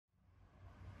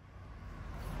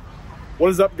What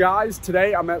is up, guys?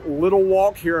 Today I'm at Little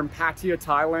Walk here in Pattaya,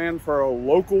 Thailand for a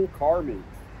local car meet.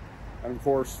 And of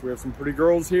course, we have some pretty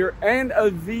girls here and a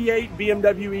V8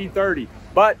 BMW E30,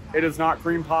 but it is not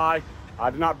cream pie. I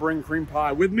did not bring cream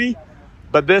pie with me,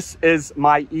 but this is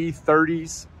my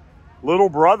E30's little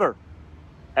brother.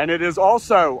 And it is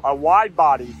also a wide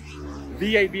body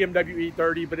V8 BMW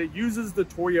E30, but it uses the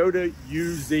Toyota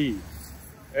UZ.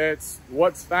 It's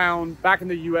what's found back in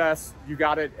the US. You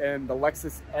got it in the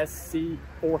Lexus SC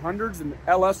 400s and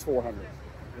LS 400s.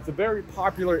 It's a very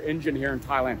popular engine here in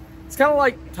Thailand. It's kind of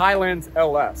like Thailand's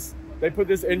LS. They put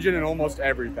this engine in almost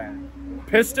everything.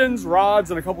 Pistons,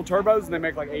 rods, and a couple turbos, and they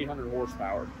make like 800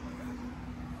 horsepower.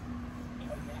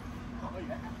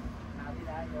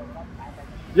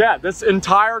 Yeah, this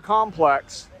entire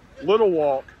complex, Little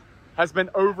Walk, has been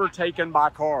overtaken by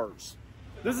cars.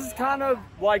 This is kind of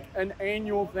like an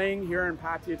annual thing here in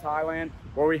Pattaya, Thailand,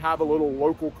 where we have a little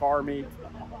local car meet.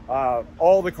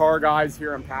 All the car guys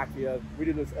here in Pattaya, we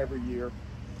do this every year.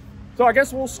 So I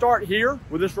guess we'll start here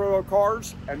with this row of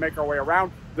cars and make our way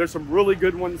around. There's some really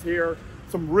good ones here,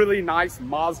 some really nice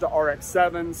Mazda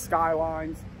RX-7s,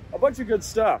 Skylines, a bunch of good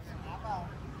stuff.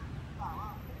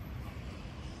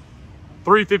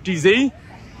 350Z.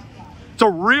 It's a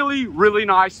really, really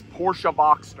nice Porsche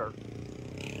Boxster.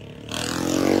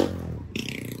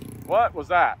 What was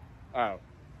that? Oh,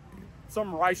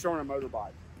 some rice on a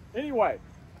motorbike. Anyway,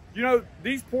 you know,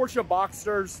 these Porsche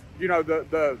Boxsters, you know,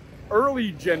 the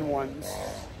early gen ones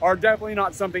are definitely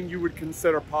not something you would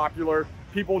consider popular.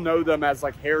 People know them as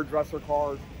like hairdresser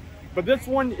cars, but this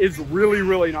one is really,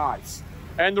 really nice.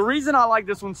 And the reason I like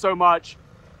this one so much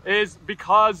is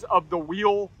because of the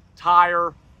wheel,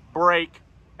 tire, brake,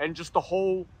 and just the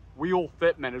whole wheel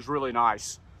fitment is really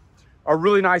nice. A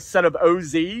really nice set of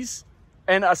OZs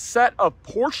and a set of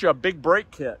Porsche big brake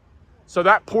kit. So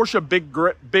that Porsche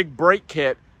big brake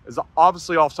kit is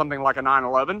obviously off something like a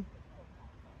 911.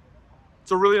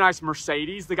 It's a really nice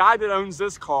Mercedes. The guy that owns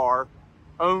this car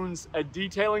owns a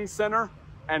detailing center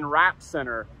and wrap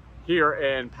center here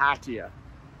in Pattaya.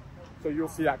 So you'll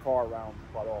see that car around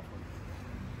quite often.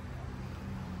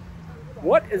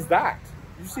 What is that?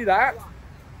 You see that?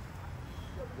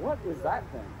 What is that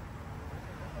thing?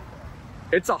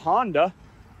 It's a Honda,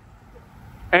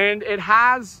 and it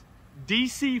has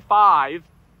DC5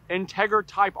 Integra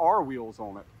Type R wheels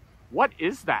on it. What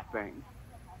is that thing?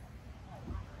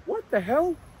 What the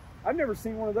hell? I've never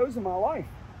seen one of those in my life.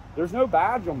 There's no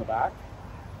badge on the back.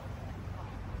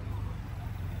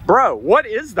 Bro, what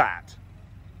is that?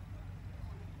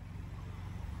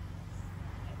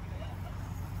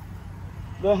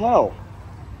 The hell?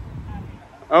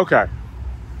 Okay.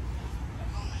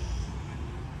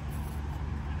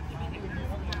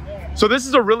 So this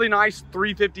is a really nice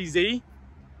 350Z.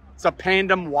 It's a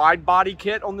Pandem wide body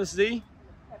kit on this Z.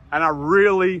 And I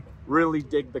really, really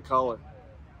dig the color.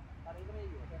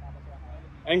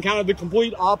 And kind of the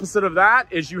complete opposite of that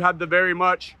is you have the very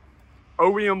much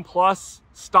OEM Plus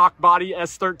stock body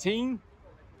S13.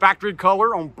 Factory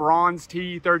color on bronze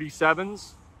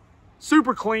T37s.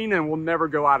 Super clean and will never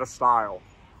go out of style.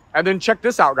 And then check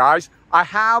this out, guys. I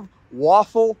have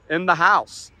Waffle in the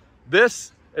house.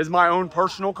 This is my own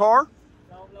personal car.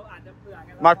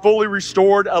 My fully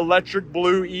restored electric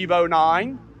blue Evo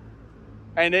 9.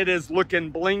 And it is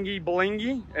looking blingy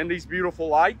blingy in these beautiful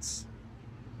lights.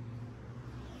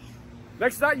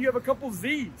 Next to that, you have a couple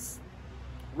Zs.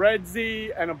 Red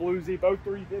Z and a blue Z, both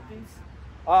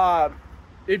 350s.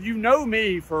 If you know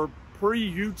me for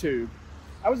pre-YouTube,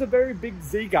 I was a very big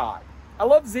Z guy. I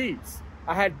love Zs.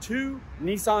 I had two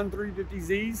Nissan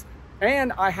 350Zs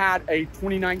and I had a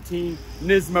 2019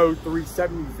 Nismo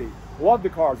 370Z. Love the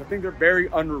cars. I think they're very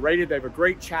underrated. They have a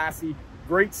great chassis,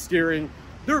 great steering.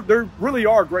 They really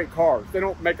are great cars. They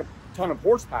don't make a ton of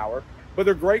horsepower, but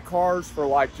they're great cars for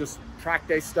like just track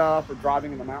day stuff or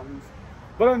driving in the mountains.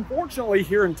 But unfortunately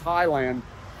here in Thailand,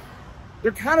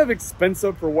 they're kind of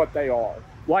expensive for what they are.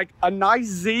 Like a nice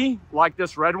Z, like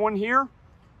this red one here,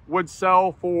 would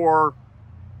sell for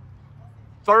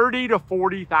 30 to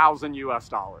 40,000 US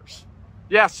dollars.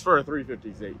 Yes, for a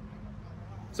 350Z.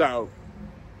 So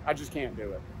I just can't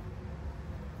do it.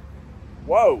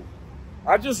 Whoa,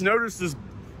 I just noticed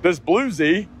this blue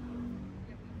Z.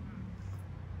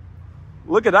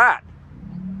 Look at that.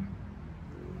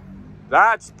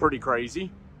 That's pretty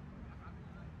crazy.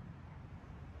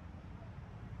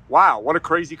 Wow, what a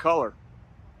crazy color.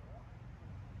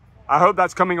 I hope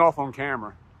that's coming off on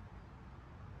camera.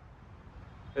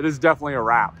 It is definitely a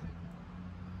wrap.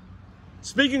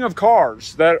 Speaking of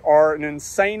cars that are an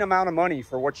insane amount of money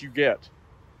for what you get,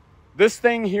 this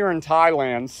thing here in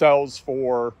Thailand sells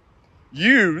for,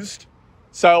 used,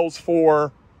 sells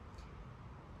for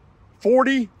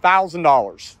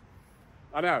 $40,000.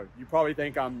 I know, you probably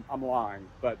think I'm lying,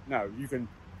 but no, you can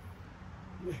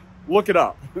look it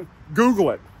up.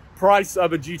 Google it. Price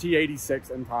of a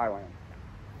GT86 in Thailand.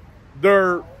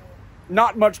 They're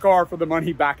not much car for the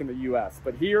money back in the US,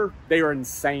 but here they are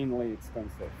insanely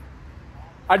expensive.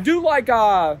 I do like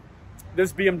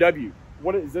this BMW.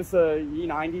 What is this, a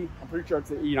E90? I'm pretty sure it's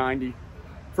an E90.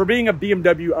 For being a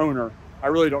BMW owner, I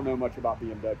really don't know much about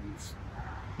BMWs.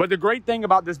 But the great thing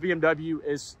about this BMW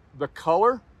is the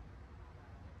color.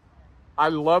 I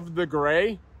love the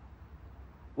gray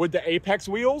with the Apex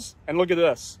wheels. And look at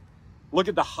this. Look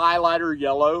at the highlighter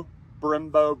yellow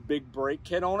Brembo big brake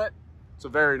kit on it. It's a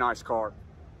very nice car.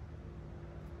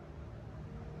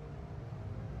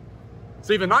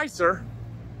 What's even nicer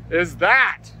is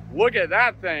that. Look at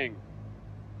that thing.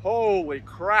 Holy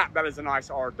crap, that is a nice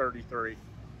R33.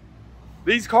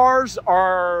 These cars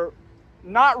are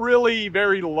not really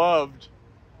very loved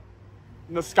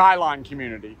in the Skyline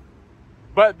community.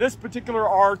 But this particular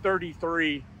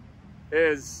R33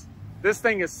 this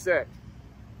thing is sick.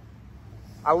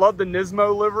 I love the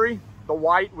Nismo livery, the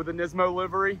white with the Nismo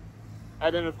livery.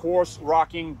 And then of course,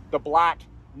 rocking the black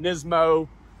Nismo,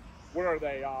 what are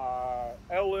they?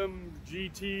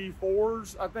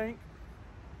 LMGT4s, I think.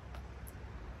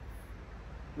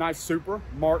 Nice Supra,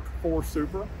 Mark IV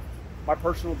Supra. My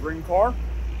personal dream car.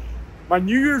 My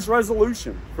New Year's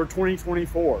resolution for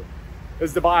 2024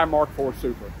 is to buy a Mark IV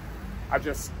Supra. I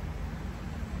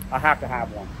have to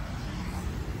have one.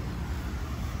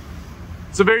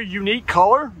 It's a very unique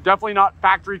color, definitely not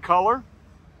factory color.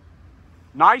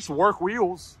 Nice work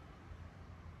wheels.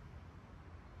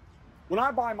 When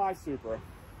I buy my Supra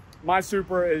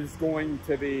is going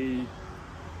to be,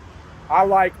 I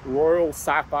like Royal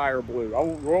Sapphire Blue. I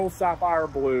want Royal Sapphire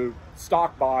Blue,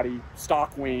 stock body,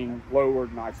 stock wing,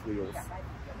 lowered, nice wheels.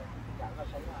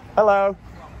 Hello.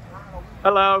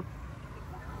 Hello.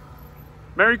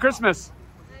 Merry Christmas.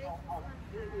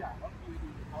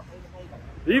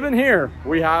 Even here,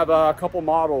 we have a couple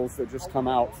models that just come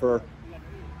out for...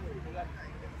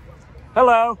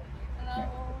 Hello. Hello.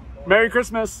 Merry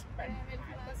Christmas.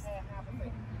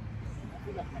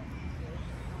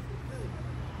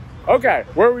 Okay,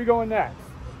 where are we going next?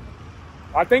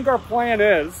 I think our plan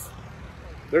is,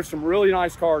 there's some really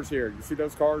nice cars here. You see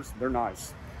those cars? They're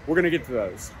nice. We're gonna get to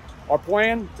those. Our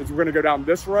plan is we're gonna go down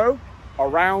this row,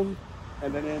 around,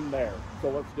 and then in there.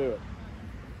 So let's do it.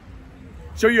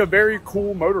 Show you a very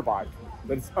cool motorbike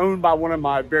that's owned by one of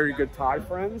my very good Thai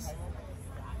friends.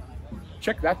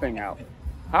 Check that thing out.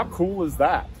 How cool is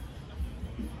that?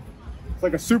 It's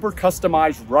like a super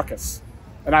customized ruckus.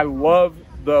 And I love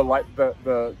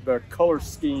the color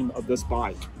scheme of this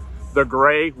bike. The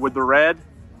gray with the red.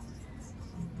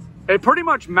 It pretty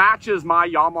much matches my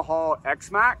Yamaha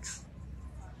X-Max.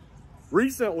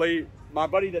 Recently, my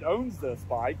buddy that owns this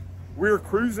bike, we were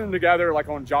cruising together like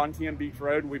on John Tien Beach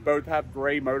Road. We both have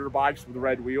gray motorbikes with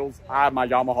red wheels. I have my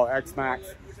Yamaha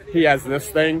X-Max. He has this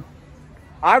thing.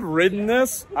 I've ridden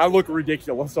this. I look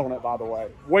ridiculous on it, by the way.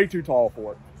 Way too tall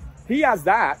for it. He has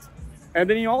that. And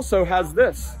then he also has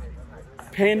this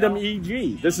Pandem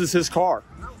EG. This is his car.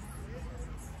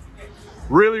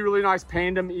 Really, really nice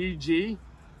Pandem EG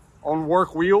on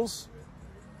work wheels.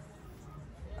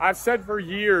 I've said for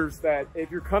years that if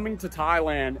you're coming to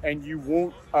Thailand and you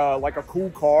want like a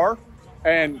cool car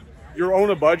and you're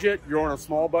on a budget, you're on a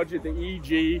small budget, the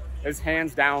EG is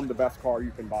hands down the best car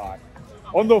you can buy.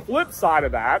 On the flip side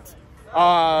of that,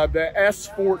 the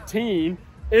S14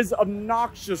 is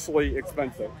obnoxiously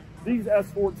expensive. These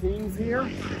S14s here,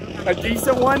 a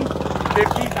decent one,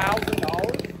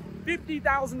 $50,000.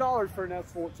 $50,000 for an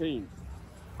S14.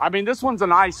 I mean, this one's a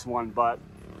nice one, but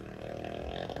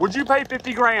would you pay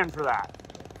 50 grand for that?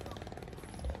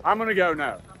 I'm gonna go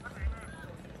no.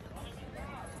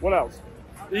 What else?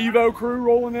 Evo crew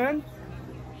rolling in.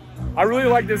 I really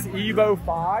like this Evo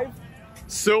 5.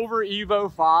 Silver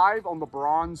Evo 5 on the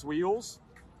bronze wheels.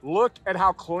 Look at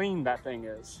how clean that thing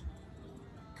is.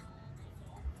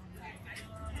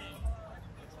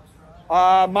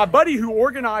 My buddy who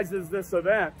organizes this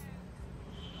event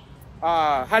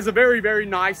has a very, very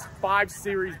nice 5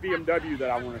 Series BMW that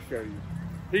I want to show you.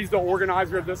 He's the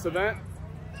organizer of this event.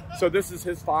 So this is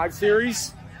his 5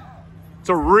 Series. It's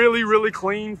a really, really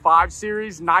clean 5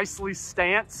 Series, nicely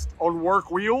stanced on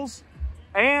work wheels.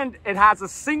 And it has a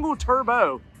single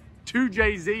turbo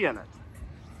 2JZ in it.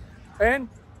 And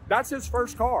that's his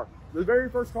first car. The very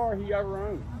first car he ever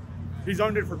owned. He's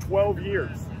owned it for 12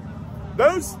 years.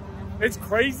 It's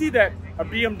crazy that a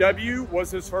BMW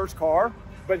was his first car,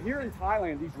 but here in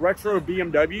Thailand, these retro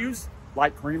BMWs,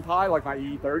 like Cream Pie, like my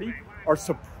E30, are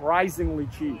surprisingly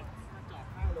cheap.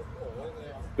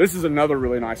 This is another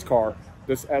really nice car.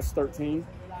 This S13,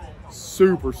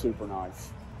 super, super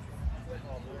nice.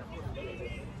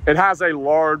 It has a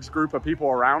large group of people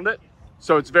around it,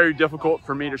 so it's very difficult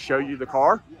for me to show you the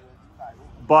car.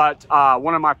 But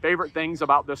one of my favorite things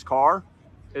about this car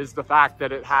is the fact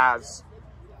that it has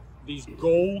these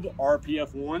gold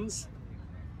RPF ones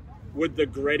with the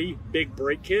gritty big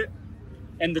brake kit.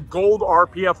 And the gold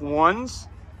RPF ones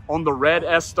on the red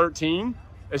S13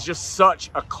 is just such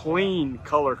a clean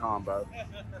color combo.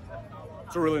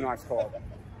 It's a really nice car.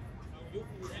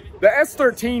 The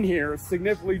S13 here is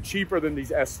significantly cheaper than these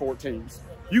S14s.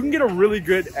 You can get a really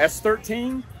good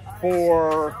S13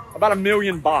 for about $1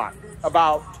 million baht,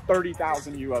 about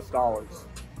 30,000 US dollars.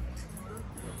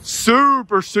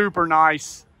 Super, super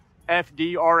nice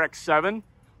FD RX-7.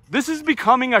 This is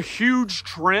becoming a huge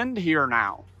trend here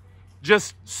now.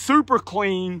 Just super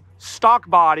clean, stock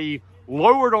body,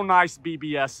 lowered on nice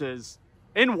BBSs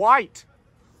in white.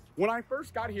 When I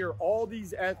first got here, all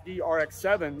these FD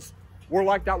RX-7s were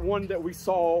like that one that we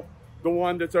saw, the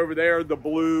one that's over there, the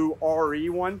blue RE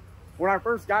one. When I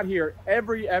first got here,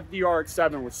 every FD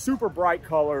RX-7 was super bright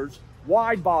colors,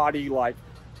 wide body, like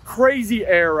crazy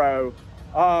aero.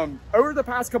 Over the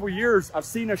past couple years, I've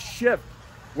seen a shift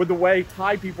with the way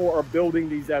Thai people are building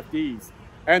these FDs,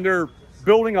 and they're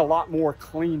building a lot more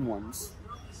clean ones.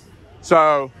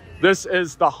 So this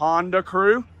is the Honda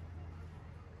crew,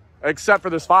 except for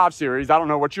this 5 Series. I don't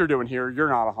know what you're doing here. You're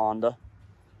not a Honda.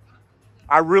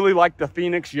 I really like the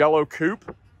Phoenix yellow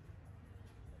coupe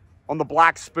on the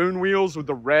black spoon wheels with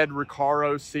the red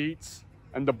Recaro seats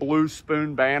and the blue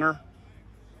spoon banner.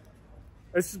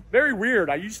 It's very weird.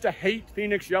 I used to hate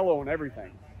Phoenix yellow on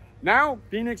everything. Now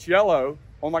Phoenix yellow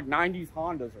on like 90s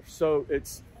Hondas are so,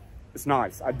 it's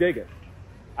nice. I dig it.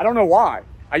 I don't know why.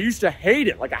 I used to hate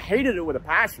it. Like I hated it with a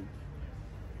passion.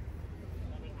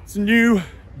 It's a new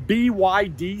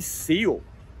BYD Seal.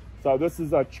 So this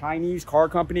is a Chinese car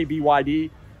company, BYD.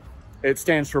 It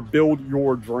stands for Build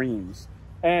Your Dreams.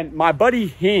 And my buddy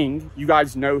Hing, you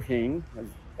guys know Hing, his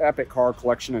epic car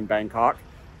collection in Bangkok.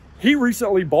 He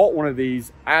recently bought one of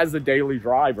these as a daily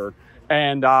driver,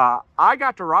 and I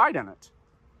got to ride in it.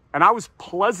 And I was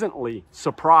pleasantly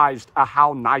surprised at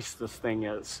how nice this thing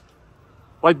is.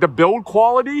 Like the build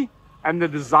quality and the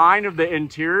design of the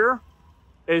interior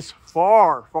is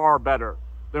far, far better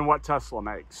than what Tesla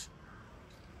makes.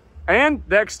 And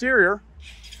the exterior,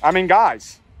 I mean,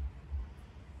 guys,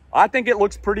 I think it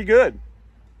looks pretty good.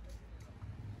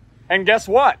 And guess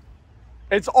what?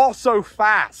 It's also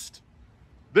fast.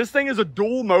 This thing is a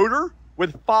dual motor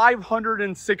with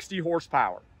 560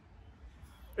 horsepower.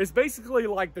 It's basically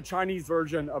like the Chinese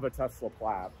version of a Tesla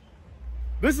Plaid.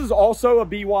 This is also a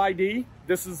BYD.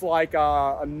 This is like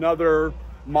another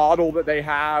model that they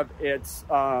have. It's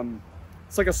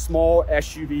like a small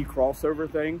SUV crossover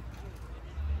thing.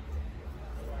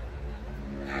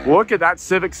 Look at that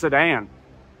Civic sedan.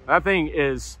 That thing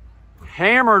is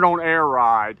hammered on air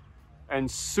ride and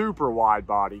super wide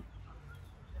body.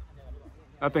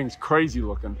 That thing's crazy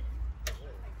looking.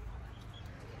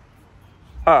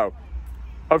 Oh,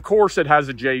 of course it has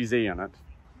a Jay-Z in it.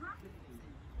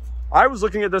 I was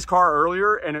looking at this car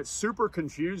earlier and it super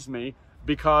confused me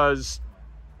because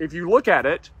if you look at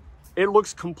it, it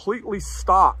looks completely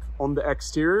stock on the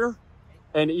exterior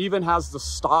and even has the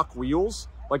stock wheels.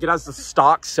 Like it has the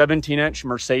stock 17-inch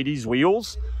Mercedes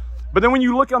wheels. But then when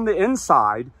you look on the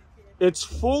inside, it's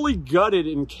fully gutted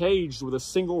and caged with a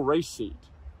single race seat.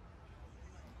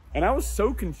 And I was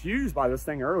so confused by this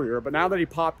thing earlier, but now that he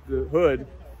popped the hood,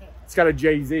 it's got a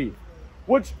Jay-Z,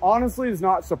 which honestly is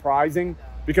not surprising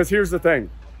because here's the thing.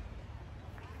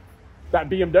 That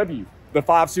BMW, the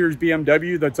 5 Series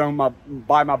BMW that's owned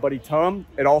by my buddy Tom,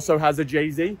 it also has a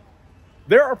Jay-Z.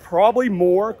 There are probably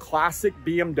more classic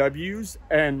BMWs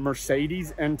and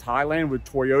Mercedes in Thailand with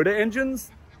Toyota engines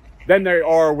than there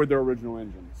are with their original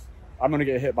engines. I'm gonna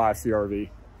get hit by a CRV.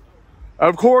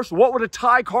 Of course, what would a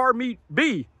Thai car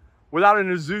be without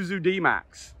an Isuzu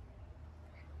D-Max?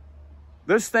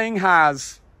 This thing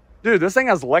has, dude, this thing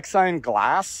has Lexan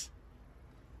glass,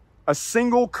 a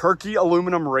single Kirky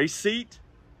aluminum race seat,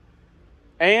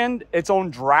 and it's on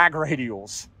drag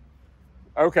radials.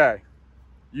 Okay,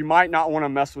 you might not want to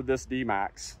mess with this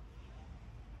D-Max.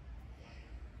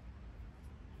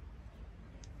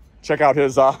 Check out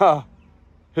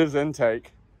his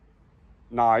intake.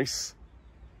 Nice.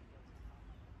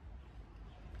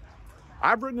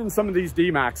 I've ridden in some of these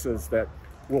D-Maxes that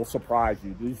will surprise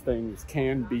you. These things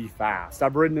can be fast.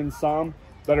 I've ridden in some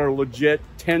that are legit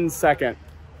 10-second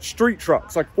street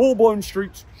trucks, like full-blown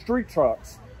street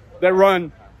trucks that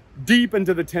run deep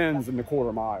into the 10s in the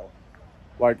quarter mile.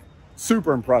 Like,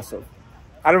 super impressive.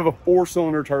 out of a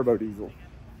 4-cylinder turbo diesel.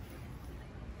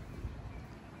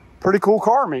 Pretty cool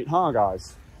car meet, huh,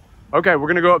 guys? Okay, we're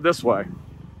gonna go up this way.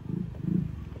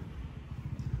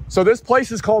 So this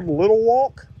place is called Little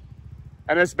Walk,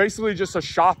 and it's basically just a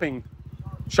shopping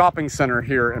center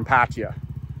here in Pattaya.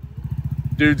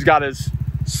 Dude's got his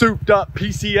souped up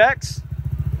PCX.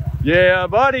 Yeah,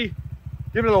 buddy.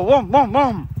 Give it a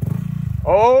wum.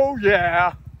 Oh,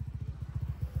 yeah.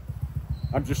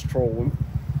 I'm just trolling.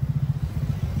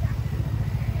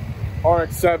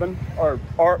 RX-7 or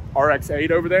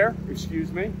RX-8 over there,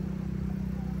 excuse me.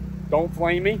 Don't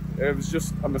flame me, it was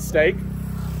just a mistake.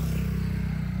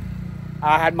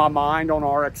 I had my mind on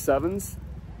RX-7s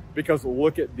because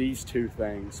look at these two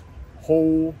things.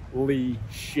 Holy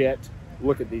shit,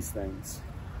 look at these things.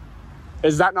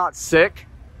 Is that not sick?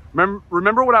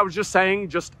 Remember what I was just saying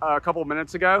just a couple of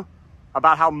minutes ago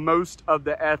about how most of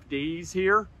the FDs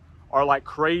here are like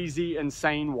crazy,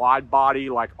 insane, wide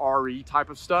body, like RE type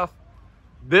of stuff?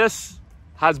 This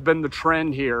has been the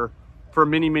trend here for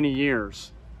many, many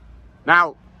years.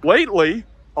 Now, lately,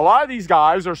 a lot of these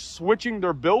guys are switching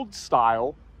their build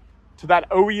style to that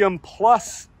OEM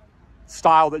Plus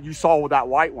style that you saw with that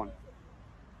white one.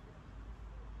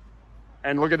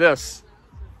 And look at this.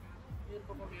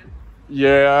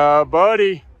 Yeah,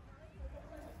 buddy.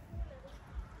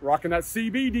 Rocking that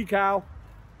CB decal.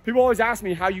 People always ask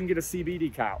me how you can get a CB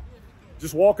decal.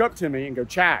 Just walk up to me and go,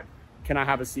 Chad, can I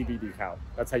have a CB decal?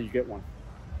 That's how you get one.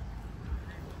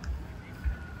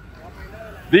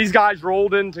 These guys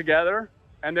rolled in together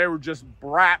and they were just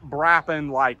brapping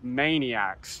like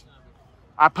maniacs.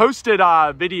 I posted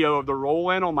a video of the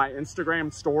roll-in on my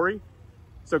Instagram story,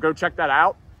 so go check that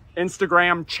out.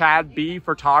 Instagram Chad B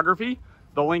Photography.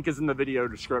 The link is in the video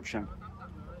description.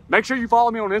 Make sure you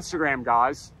follow me on Instagram,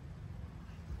 guys.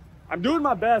 I'm doing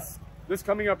my best this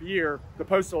coming up year to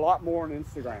post a lot more on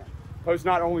Instagram. Post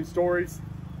not only stories,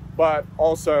 but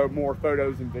also more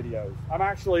photos and videos.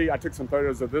 I took some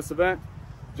photos of this event,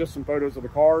 just some photos of the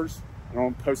cars, and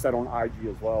I'll post that on IG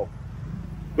as well.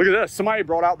 Look at this, somebody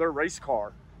brought out their race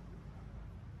car.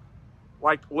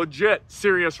 Like legit,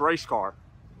 serious race car.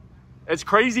 It's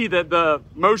crazy that the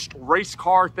most race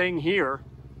car thing here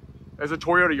is a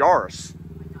Toyota Yaris.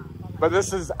 But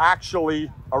this is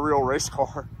actually a real race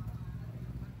car.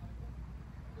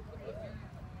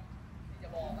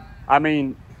 I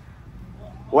mean,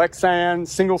 Lexan,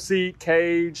 single seat,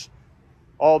 cage,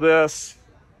 all this.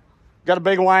 Got a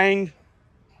big Lang.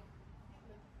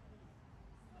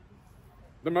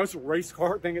 The most race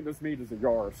car thing at this meet is a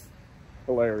Yaris.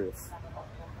 Hilarious.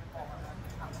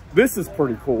 This is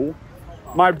pretty cool.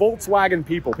 My Volkswagen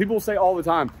people say all the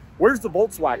time, where's the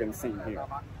Volkswagen scene here?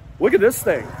 Look at this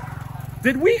thing.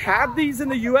 Did we have these in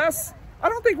the US? I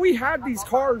don't think we had these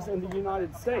cars in the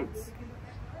United States.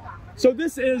 So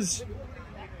this is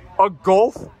a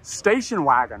Golf station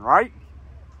wagon, right?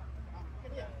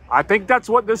 I think that's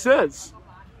what this is.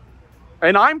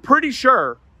 And I'm pretty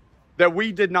sure that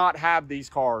we did not have these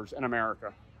cars in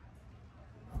America.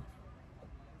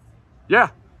 Yeah.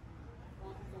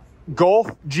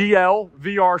 Golf GL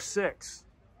VR6.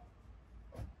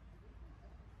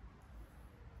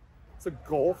 It's a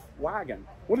Golf wagon.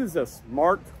 What is this?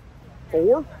 Mark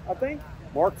IV, I think?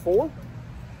 Mark IV?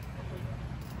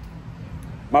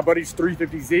 My buddy's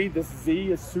 350Z. This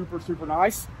Z is super, super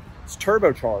nice. It's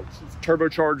turbocharged. It's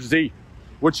turbocharged Z,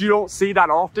 which you don't see that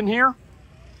often here.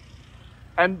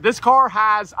 And this car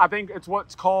has, I think it's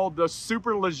what's called the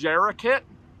Super Leggera kit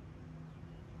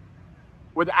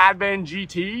with Advan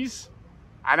GTs.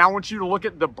 And I want you to look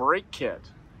at the brake kit.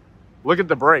 Look at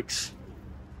the brakes.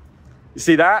 You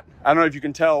see that? I don't know if you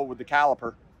can tell with the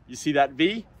caliper. You see that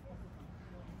V?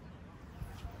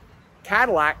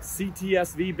 Cadillac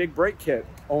CTSV big brake kit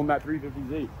on that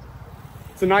 350Z.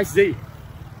 It's a nice Z.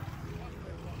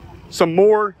 Some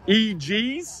more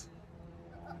EGs.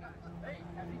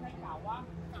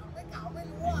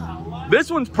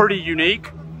 This one's pretty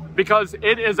unique because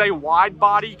it is a wide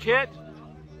body kit,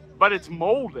 but it's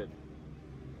molded.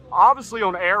 Obviously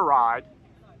on air ride.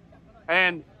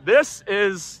 And this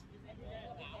is,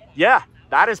 yeah,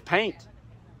 that is paint.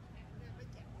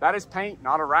 That is paint,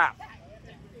 not a wrap.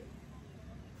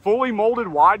 Fully molded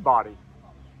wide body.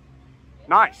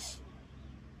 Nice.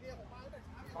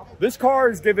 This car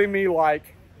is giving me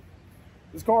like,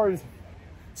 this car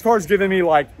is giving me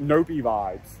like Nopey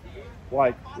vibes.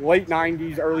 Like late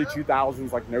 90s, early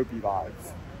 2000s, like Nopey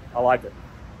vibes. I like it.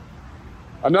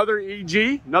 Another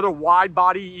EG, another wide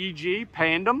body EG,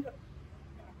 Pandem.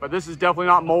 But this is definitely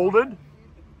not molded.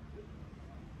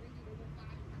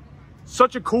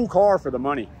 Such a cool car for the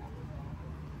money.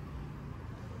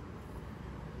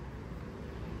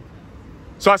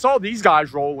 So I saw these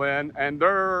guys roll in, and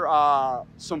they're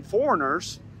some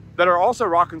foreigners that are also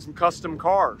rocking some custom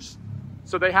cars.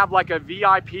 So they have like a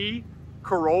VIP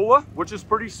Corolla, which is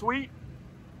pretty sweet.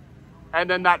 And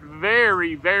then that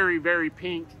very, very, very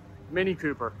pink Mini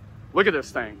Cooper. Look at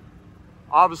this thing.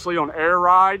 Obviously on air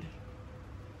ride.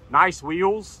 Nice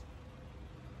wheels.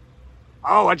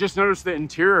 Oh, I just noticed the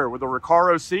interior with the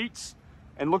Recaro seats.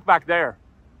 And look back there.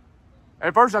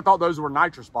 At first I thought those were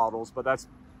nitrous bottles, but that's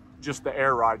just the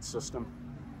air ride system.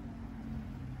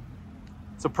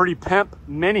 It's a pretty pimp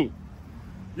Mini.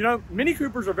 You know, Mini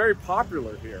Coopers are very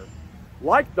popular here.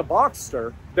 Like the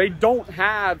Boxster, they don't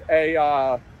have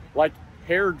a like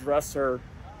hairdresser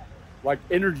like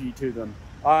energy to them.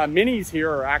 Minis here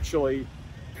are actually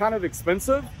kind of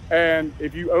expensive, and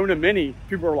if you own a Mini,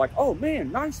 people are like, oh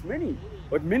man, nice Mini.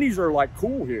 But Minis are like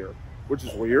cool here, which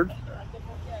is weird.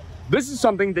 This is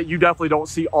something that you definitely don't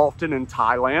see often in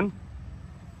Thailand.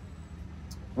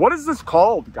 What is this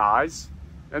called, guys?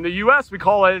 In the US, we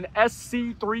call it an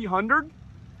SC300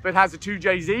 if it has a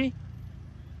 2JZ.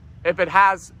 If it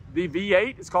has the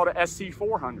V8, it's called a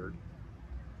SC400.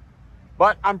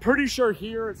 But I'm pretty sure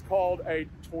here it's called a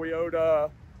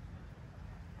Toyota.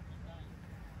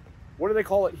 What do they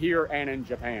call it here and in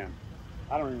Japan?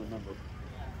 I don't even remember.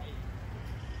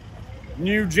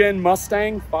 New Gen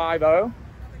Mustang 5.0.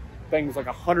 Thing's like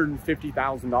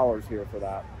 $150,000 here for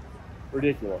that.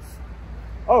 Ridiculous.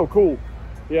 Oh, cool.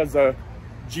 He has a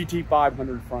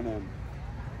GT500 front end.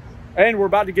 And we're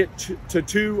about to get to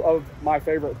two of my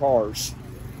favorite cars.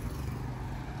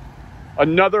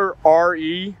 Another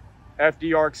RE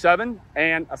FDRX7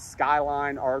 and a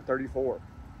Skyline R34.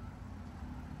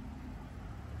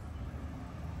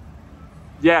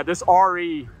 Yeah, this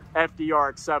RE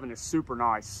FDRX7 is super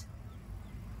nice.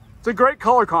 It's a great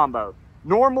color combo.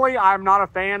 Normally, I'm not a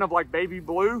fan of like baby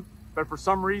blue, but for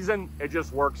some reason, it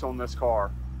just works on this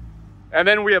car. And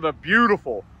then we have a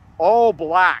beautiful, all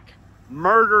black,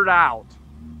 murdered out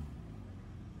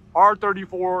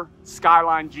R34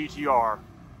 Skyline GTR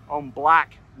on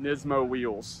black Nismo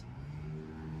wheels.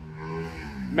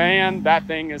 Man, that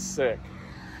thing is sick.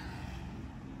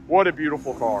 What a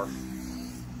beautiful car.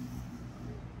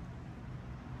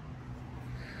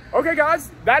 Okay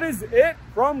guys, that is it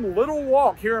from Little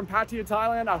Walk here in Pattaya,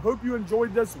 Thailand. I hope you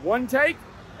enjoyed this one take,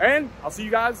 and I'll see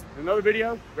you guys in another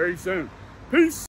video very soon. Peace.